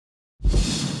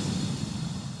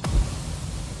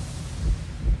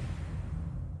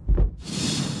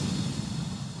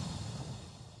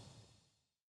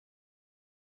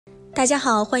大家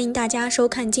好，欢迎大家收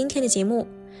看今天的节目。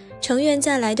乘愿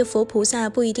再来的佛菩萨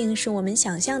不一定是我们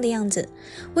想象的样子。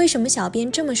为什么小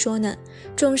编这么说呢？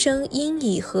众生因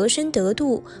以何身得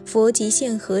度，佛即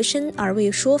现何身而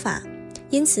为说法。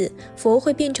因此佛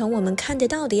会变成我们看得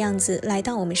到的样子来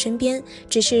到我们身边，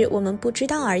只是我们不知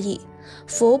道而已。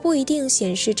佛不一定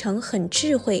显示成很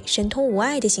智慧神通无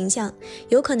碍的形象，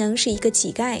有可能是一个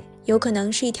乞丐，有可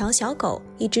能是一条小狗，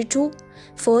一只猪。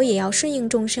佛也要顺应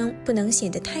众生，不能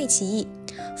显得太奇异。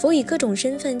佛以各种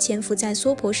身份潜伏在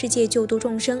娑婆世界救度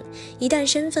众生，一旦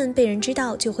身份被人知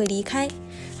道就会离开。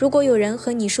如果有人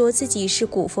和你说自己是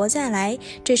古佛再来，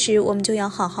这时我们就要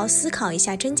好好思考一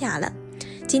下真假了。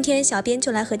今天小编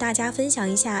就来和大家分享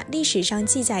一下历史上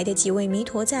记载的几位弥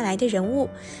陀再来的人物。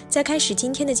在开始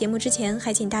今天的节目之前，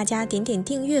还请大家点点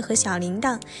订阅和小铃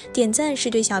铛，点赞是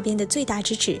对小编的最大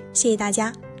支持，谢谢大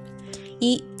家。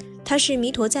1. 他是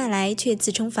弥陀再来却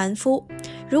自称凡夫。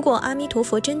如果阿弥陀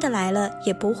佛真的来了，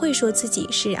也不会说自己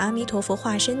是阿弥陀佛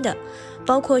化身的。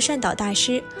包括善导大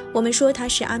师，我们说他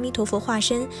是阿弥陀佛化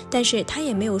身，但是他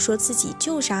也没有说自己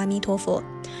就是阿弥陀佛。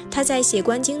他在写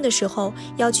观经的时候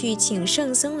要去请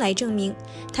圣僧来证明，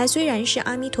他虽然是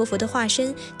阿弥陀佛的化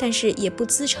身，但是也不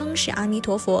自称是阿弥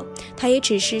陀佛，他也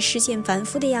只是示现凡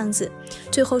夫的样子。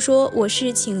最后说，我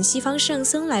是请西方圣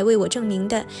僧来为我证明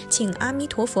的，请阿弥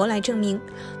陀佛来证明。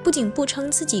不仅不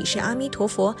称自己是阿弥陀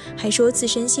佛，还说自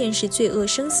身现是罪恶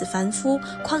生死凡夫，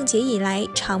况且以来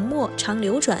常没常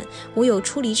流转，无有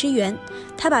出离之缘。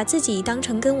他把自己当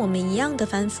成跟我们一样的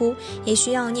凡夫，也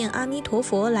需要念阿弥陀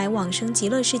佛来往生极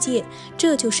乐世界，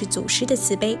这就是祖师的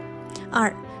慈悲。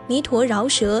2. 弥陀饶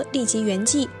舌，立即圆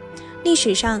寂。历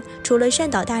史上除了善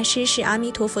导大师是阿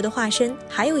弥陀佛的化身，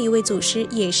还有一位祖师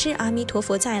也是阿弥陀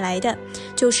佛再来的，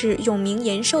就是永明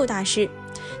延寿大师。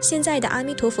现在的阿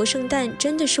弥陀佛圣诞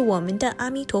真的是我们的阿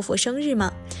弥陀佛生日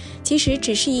吗？其实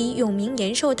只是以永明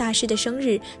延寿大师的生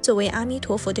日作为阿弥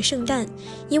陀佛的圣诞，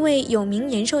因为永明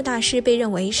延寿大师被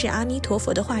认为是阿弥陀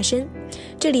佛的化身。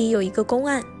这里有一个公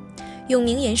案，永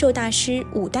明延寿大师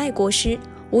5代国师，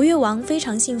吴越王非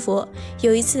常信佛，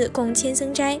有一次供千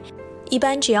僧斋，一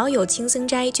般只要有清僧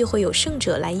斋就会有圣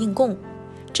者来应供，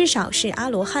至少是阿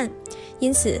罗汉，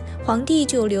因此皇帝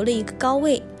就留了一个高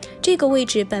位。这个位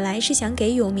置本来是想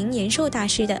给永明延寿大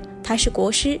师的，他是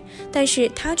国师，但是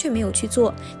他却没有去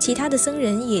做，其他的僧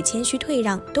人也谦虚退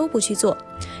让，都不去做。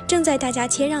正在大家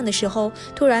谦让的时候，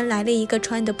突然来了一个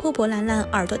穿得破破烂烂、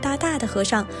耳朵大大的和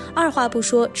尚，二话不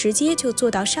说，直接就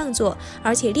坐到上座，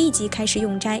而且立即开始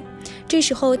用斋。这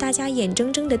时候大家眼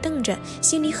睁睁地瞪着，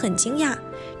心里很惊讶，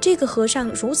这个和尚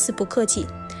如此不客气。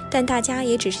但大家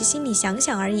也只是心里想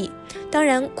想而已。当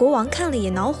然国王看了也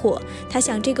恼火，他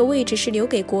想这个位置是留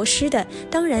给国师的，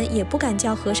当然也不敢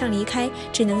叫和尚离开，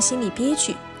只能心里憋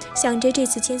屈，想着这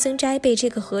次千僧斋被这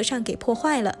个和尚给破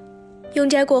坏了。用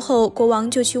斋过后，国王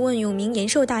就去问永明延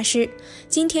寿大师，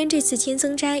今天这次千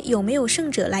僧斋有没有圣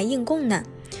者来应供呢？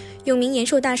永明延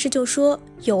寿大师就说，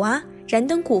有啊，燃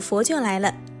灯古佛就来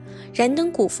了。燃灯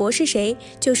古佛是谁？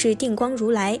就是定光如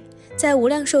来。在无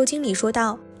量寿经里说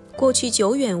到，过去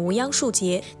久远无央数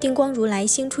劫，定光如来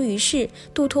兴出于世，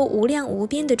度脱无量无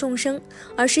边的众生，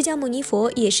而释迦牟尼佛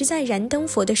也是在燃灯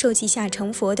佛的受记下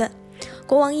成佛的。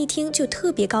国王一听就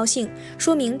特别高兴，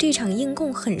说明这场应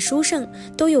供很殊胜，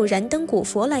都有燃灯古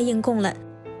佛来应供了，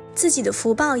自己的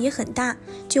福报也很大，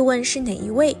就问是哪一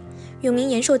位。永明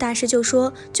延寿大师就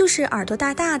说，就是耳朵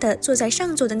大大的坐在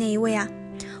上座的那一位啊。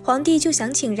皇帝就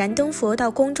想请燃灯佛到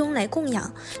宫中来供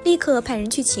养，立刻派人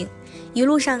去请，一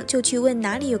路上就去问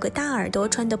哪里有个大耳朵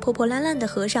穿得破破烂烂的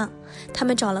和尚。他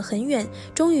们找了很远，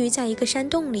终于在一个山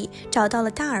洞里找到了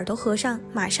大耳朵和尚，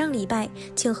马上礼拜，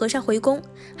请和尚回宫，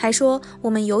还说我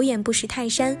们有眼不识泰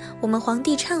山，我们皇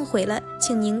帝忏悔了，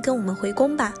请您跟我们回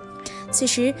宫吧。此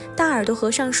时大耳朵和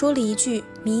尚说了一句，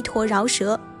弥陀饶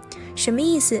舌。什么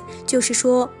意思？就是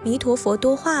说弥陀佛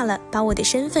多话了，把我的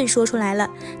身份说出来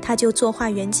了，他就作化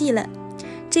圆寂了。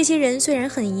这些人虽然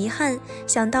很遗憾，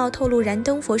想到透露燃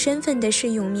灯佛身份的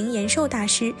是永明延寿大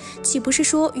师，岂不是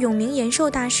说永明延寿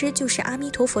大师就是阿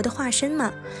弥陀佛的化身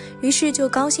吗？于是就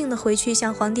高兴地回去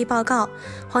向皇帝报告。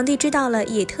皇帝知道了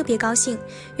也特别高兴，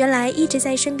原来一直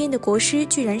在身边的国师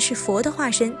居然是佛的化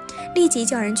身，立即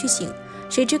叫人去请。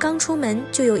谁知刚出门，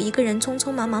就有一个人匆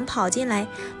匆忙忙跑进来，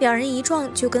两人一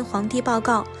撞就跟皇帝报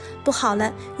告，不好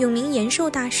了，永明延寿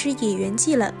大师也圆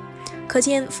寂了。可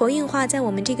见佛印化在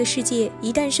我们这个世界，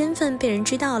一旦身份被人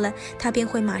知道了，他便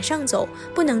会马上走，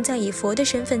不能再以佛的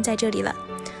身份在这里了，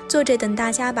坐着等大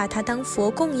家把他当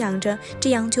佛供养着，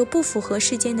这样就不符合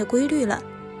世间的规律了。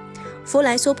佛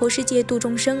来娑婆世界度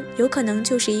众生，有可能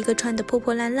就是一个穿得破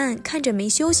破烂烂，看着没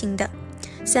修行的。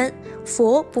3.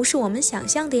 佛不是我们想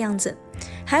象的样子。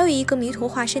还有一个弥陀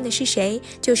化身的是谁？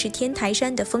就是天台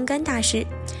山的风干大师。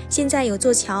现在有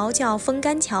座桥叫风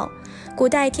干桥。古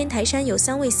代天台山有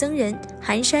3位僧人，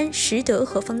寒山、拾得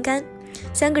和风干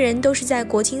，3个人都是在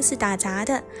国清寺打杂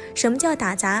的。什么叫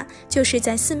打杂？就是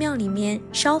在寺庙里面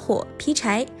烧火劈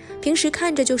柴，平时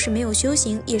看着就是没有修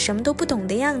行，也什么都不懂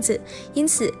的样子，因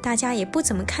此大家也不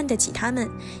怎么看得起他们，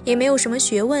也没有什么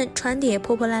学问，穿得也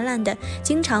破破烂烂的，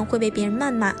经常会被别人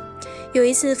谩骂。有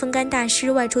一次风干大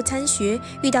师外出参学，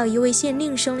遇到一位县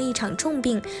令生了一场重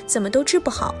病，怎么都治不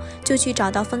好，就去找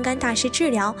到风干大师治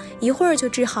疗，一会儿就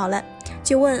治好了，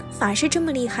就问法师这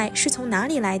么厉害是从哪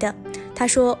里来的？他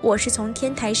说我是从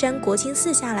天台山国清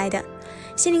寺下来的。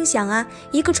县令想啊，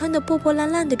一个穿得破破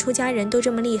烂烂的出家人都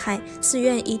这么厉害，寺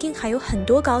院一定还有很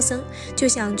多高僧，就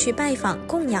想去拜访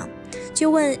供养，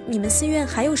就问你们寺院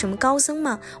还有什么高僧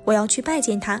吗？我要去拜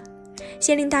见他。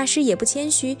县令大师也不谦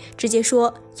虚，直接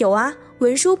说有啊，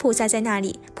文殊菩萨在那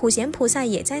里，普贤菩萨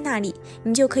也在那里，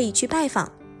你就可以去拜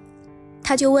访。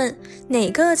他就问哪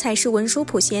个才是文殊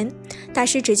普贤？大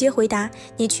师直接回答，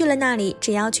你去了那里，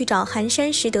只要去找寒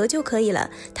山拾得就可以了，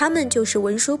他们就是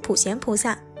文殊普贤菩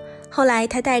萨。后来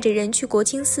他带着人去国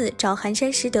清寺找寒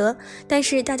山拾得，但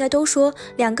是大家都说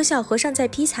2个小和尚在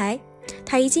劈柴。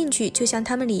他一进去就向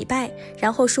他们礼拜，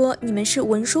然后说你们是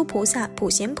文殊菩萨、普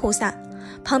贤菩萨。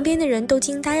旁边的人都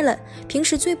惊呆了，平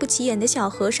时最不起眼的小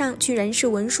和尚居然是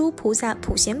文殊菩萨、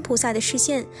普贤菩萨的视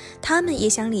线，他们也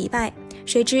想礼拜，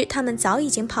谁知他们早已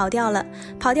经跑掉了，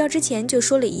跑掉之前就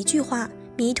说了一句话，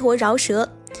弥陀饶舌，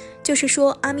就是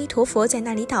说阿弥陀佛在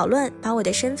那里捣乱，把我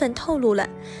的身份透露了。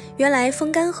原来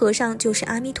风干和尚就是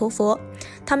阿弥陀佛，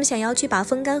他们想要去把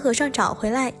风干和尚找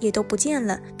回来，也都不见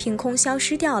了，凭空消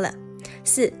失掉了。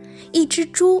4. 一只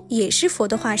猪也是佛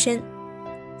的化身。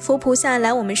佛菩萨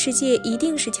来我们世界一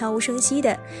定是悄无声息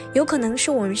的，有可能是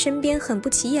我们身边很不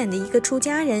起眼的一个出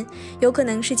家人，有可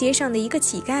能是街上的一个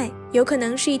乞丐，有可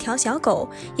能是一条小狗，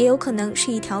也有可能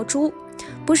是一条猪。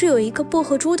不是有一个薄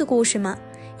荷猪的故事吗？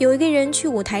有一个人去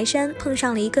五台山，碰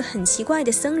上了一个很奇怪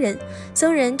的僧人，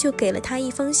僧人就给了他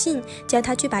一封信，叫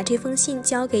他去把这封信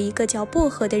交给一个叫薄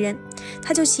荷的人。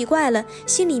他就奇怪了，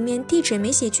信里面地址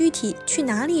没写具体，去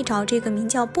哪里找这个名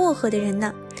叫薄荷的人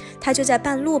呢？他就在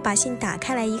半路把信打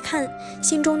开来一看，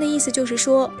信中的意思就是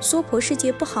说，娑婆世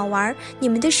界不好玩，你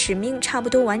们的使命差不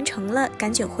多完成了，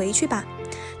赶紧回去吧。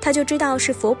他就知道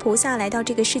是佛菩萨来到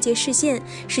这个世界示现，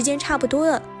时间差不多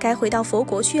了，该回到佛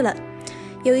国去了。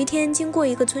有一天经过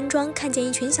一个村庄，看见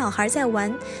一群小孩在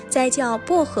玩，在叫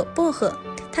薄荷薄荷，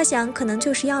他想可能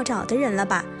就是要找的人了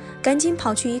吧，赶紧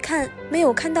跑去一看，没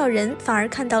有看到人，反而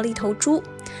看到了一头猪。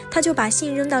他就把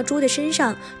信扔到猪的身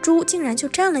上，猪竟然就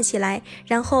站了起来，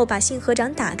然后把信合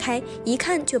掌打开，一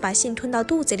看就把信吞到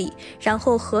肚子里，然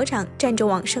后合掌站着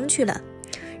往生去了。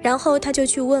然后他就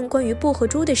去问关于薄荷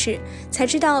猪的事，才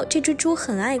知道这只猪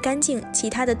很爱干净，其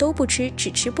他的都不吃，只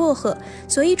吃薄荷，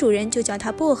所以主人就叫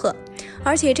它薄荷。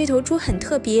而且这头猪很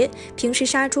特别，平时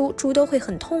杀猪，猪都会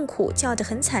很痛苦，叫得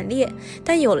很惨烈，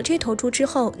但有了这头猪之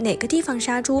后，哪个地方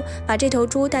杀猪，把这头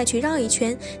猪带去绕一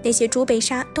圈，那些猪被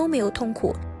杀都没有痛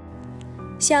苦，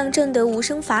像证得无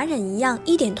生法忍一样，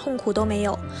一点痛苦都没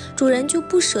有。主人就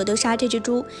不舍得杀这只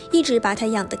猪，一直把它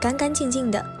养得干干净净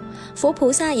的。佛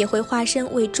菩萨也会化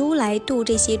身为猪来度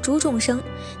这些猪众生，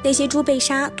那些猪被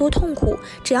杀多痛苦，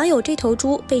只要有这头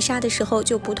猪，被杀的时候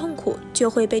就不痛苦，就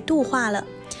会被度化了。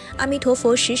阿弥陀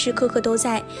佛时时刻刻都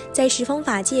在十方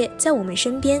法界，在我们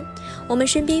身边。我们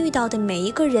身边遇到的每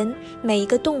一个人，每一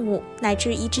个动物，乃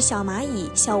至一只小蚂蚁、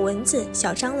小蚊子、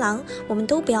小蟑螂，我们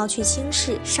都不要去轻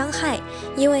视伤害，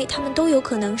因为他们都有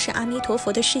可能是阿弥陀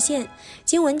佛的示现。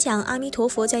经文讲阿弥陀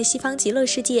佛在西方极乐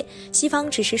世界，西方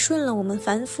只是顺了我们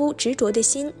凡夫执着的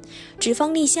心，指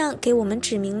方立相，给我们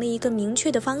指明了一个明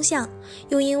确的方向。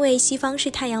又因为西方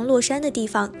是太阳落山的地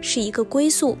方，是一个归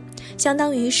宿，相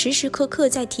当于时时刻刻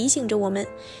在提醒着我们，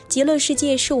极乐世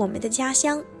界是我们的家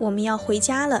乡，我们要回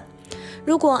家了。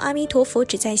如果阿弥陀佛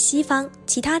只在西方，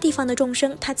其他地方的众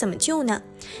生他怎么救呢？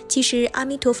其实阿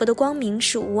弥陀佛的光明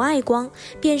是无碍光，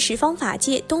遍十方法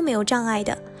界都没有障碍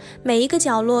的，每一个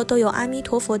角落都有阿弥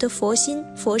陀佛的佛心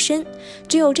佛身，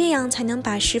只有这样才能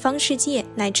把十方世界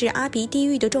乃至阿鼻地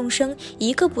狱的众生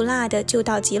一个不落的救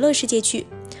到极乐世界去。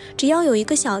只要有一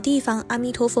个小地方阿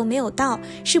弥陀佛没有到，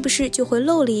是不是就会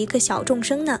漏了一个小众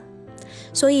生呢？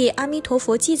所以阿弥陀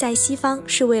佛既在西方，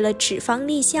是为了指方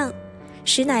立相，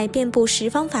实乃遍布十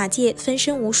方法界，分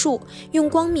身无数，用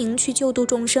光明去救度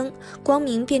众生，光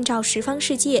明遍照十方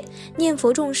世界，念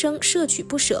佛众生摄取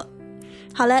不舍。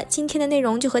好了，今天的内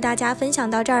容就和大家分享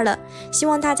到这儿了。希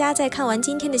望大家在看完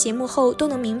今天的节目后都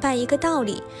能明白一个道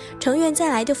理：乘愿再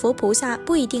来的佛菩萨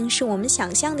不一定是我们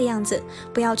想象的样子，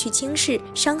不要去轻视、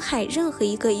伤害任何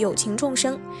一个有情众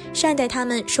生，善待他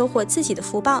们，收获自己的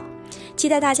福报。期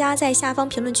待大家在下方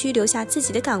评论区留下自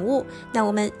己的感悟。那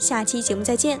我们下期节目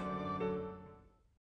再见。